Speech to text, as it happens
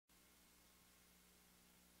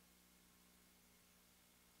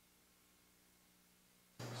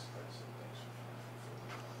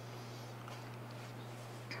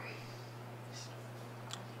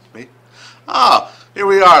Me? Oh, here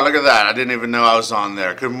we are. Look at that. I didn't even know I was on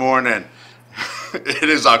there. Good morning. It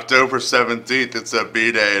is October 17th. It's a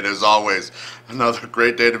B-Day, and as always, another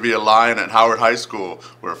great day to be a Lion at Howard High School.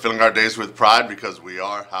 We're filling our days with pride because we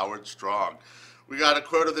are Howard Strong. We got a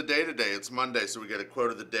quote of the day today. It's Monday, so we get a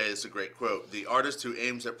quote of the day. It's a great quote. The artist who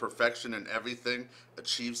aims at perfection in everything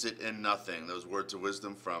achieves it in nothing. Those words of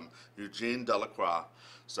wisdom from Eugene Delacroix.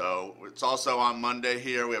 So it's also on Monday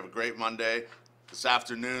here. We have a great Monday. This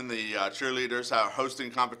afternoon, the cheerleaders are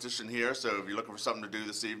hosting competition here, so if you're looking for something to do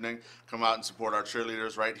this evening, come out and support our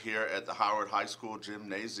cheerleaders right here at the Howard High School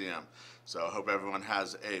Gymnasium. So I hope everyone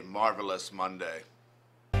has a marvelous Monday.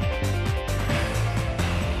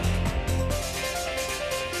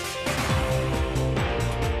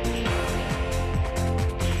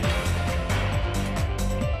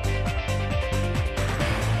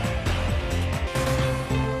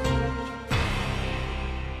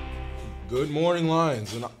 Good morning,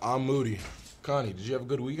 Lions, and I'm Moody. Connie, did you have a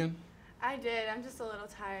good weekend? I did. I'm just a little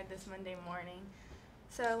tired this Monday morning.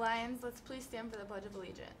 So, Lions, let's please stand for the Pledge of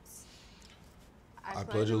Allegiance. I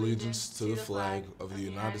pledge allegiance to the flag of the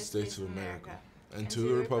United States of America and to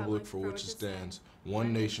the republic for which it stands,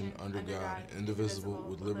 one nation, under God, indivisible,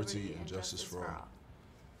 with liberty and justice for all.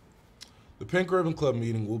 The Pink Ribbon Club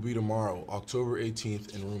meeting will be tomorrow, October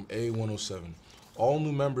 18th, in room A107. All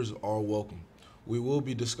new members are welcome. We will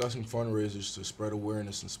be discussing fundraisers to spread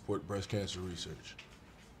awareness and support breast cancer research.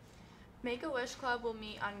 Make-A-Wish Club will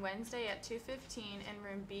meet on Wednesday at 2:15 in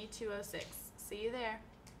room B206. See you there.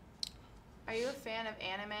 Are you a fan of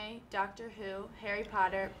anime, Doctor Who, Harry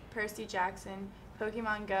Potter, Percy Jackson,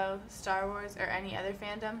 Pokemon Go, Star Wars, or any other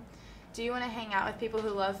fandom? Do you want to hang out with people who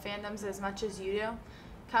love fandoms as much as you do?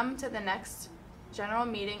 Come to the next general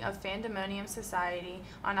meeting of Fandomonium Society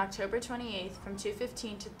on October 28th from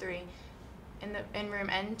 2:15 to 3 in room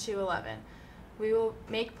N211. We will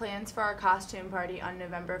make plans for our costume party on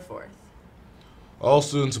November 4th. All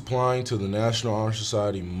students applying to the National Honor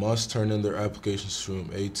Society must turn in their applications to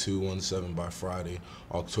room A217 by Friday,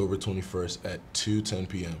 October 21st at 2:10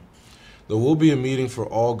 p.m. There will be a meeting for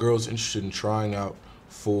all girls interested in trying out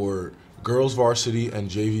for girls varsity and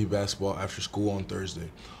JV basketball after school on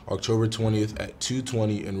Thursday, October 20th at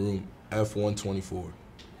 2:20 in room F124.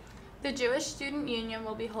 The Jewish Student Union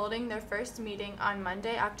will be holding their first meeting on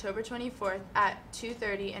Monday, October 24th at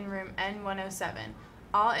 2:30 in room N107.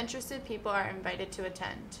 All interested people are invited to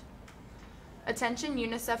attend. Attention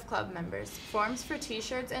UNICEF Club members. Forms for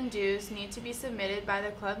t-shirts and dues need to be submitted by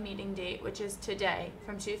the club meeting date, which is today,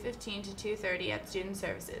 from 2:15 to 2:30 at Student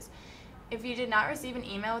Services. If you did not receive an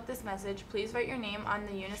email with this message, please write your name on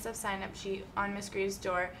the UNICEF sign-up sheet on Ms. Greaves'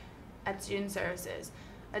 door at Student Services.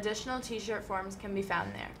 Additional t-shirt forms can be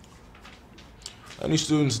found there. Any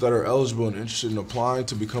students that are eligible and interested in applying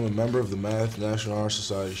to become a member of the Math National Honor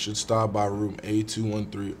Society should stop by room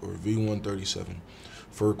A213 or V137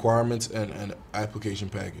 for requirements and an application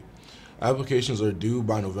packet. Applications are due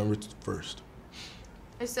by November 1st.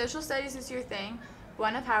 If social studies is your thing,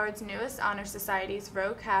 one of Howard's newest honor societies,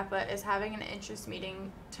 Rho Kappa, is having an interest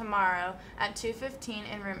meeting tomorrow at 2:15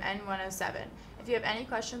 in room N107. If you have any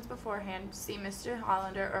questions beforehand, see Mr.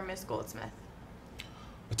 Hollander or Ms. Goldsmith.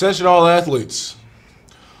 Attention all athletes.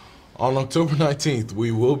 On October 19th,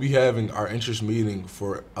 we will be having our interest meeting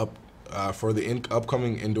for the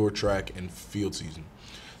upcoming indoor track and field season.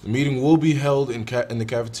 The meeting will be held in the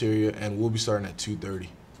cafeteria and will be starting at 2:30.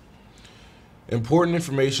 Important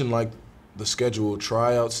information like the schedule,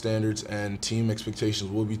 tryout standards, and team expectations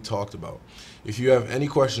will be talked about. If you have any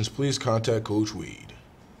questions, please contact Coach Weed.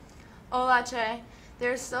 Hola, Che.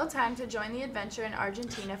 There is still time to join the adventure in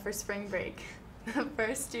Argentina for spring break. The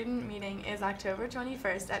first student meeting is October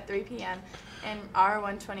 21st at 3 p.m. in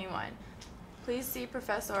R121. Please see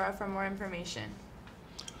Professora for more information.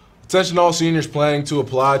 Attention all seniors planning to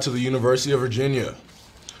apply to the University of Virginia.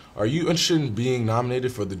 Are you interested in being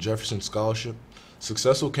nominated for the Jefferson Scholarship?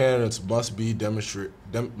 Successful candidates must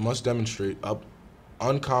demonstrate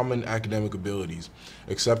uncommon academic abilities,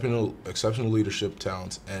 exceptional leadership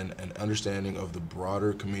talents, and an understanding of the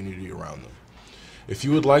broader community around them. If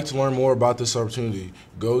you would like to learn more about this opportunity,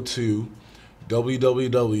 go to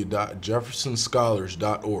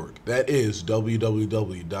www.jeffersonscholars.org. That is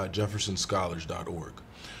www.jeffersonscholars.org.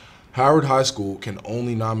 Howard High School can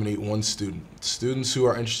only nominate one student. Students who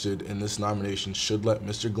are interested in this nomination should let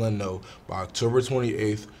Mr. Glenn know by October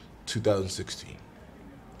 28th, 2016.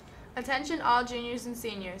 Attention all juniors and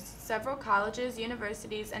seniors. Several colleges,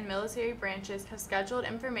 universities, and military branches have scheduled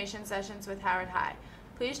information sessions with Howard High.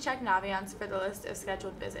 Please check Naviance for the list of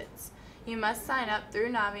scheduled visits. You must sign up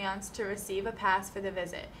through Naviance to receive a pass for the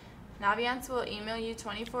visit. Naviance will email you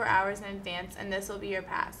 24 hours in advance, and this will be your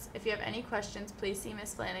pass. If you have any questions, please see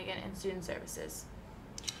Ms. Flanagan in Student Services.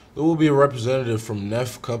 There will be a representative from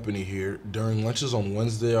Neff Company here during lunches on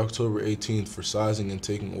Wednesday, October 18th for sizing and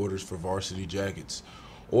taking orders for varsity jackets.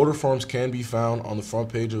 Order forms can be found on the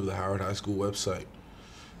front page of the Howard High School website.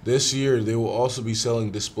 This year, they will also be selling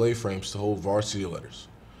display frames to hold varsity letters.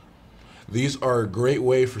 These are a great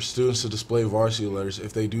way for students to display varsity letters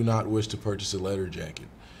if they do not wish to purchase a letter jacket.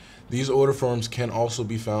 These order forms can also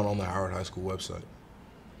be found on the Howard High School website.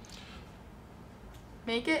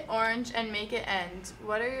 Make it orange and make it end.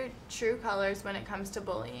 What are your true colors when it comes to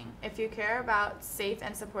bullying? If you care about safe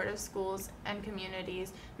and supportive schools and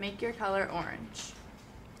communities, make your color orange.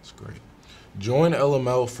 That's great. Join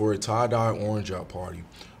LML for a tie-dye orange out party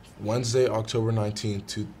Wednesday, October 19th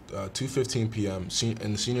to 2:15 p.m.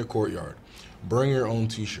 in the senior courtyard. Bring your own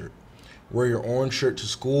t-shirt. Wear your orange shirt to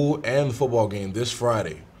school and the football game this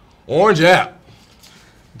Friday. Orange out!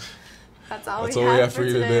 That's all we have for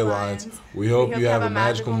you today, Lions. We hope you have a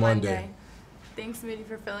magical Monday. Thanks, Moody,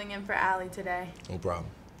 for filling in for Allie today. No problem.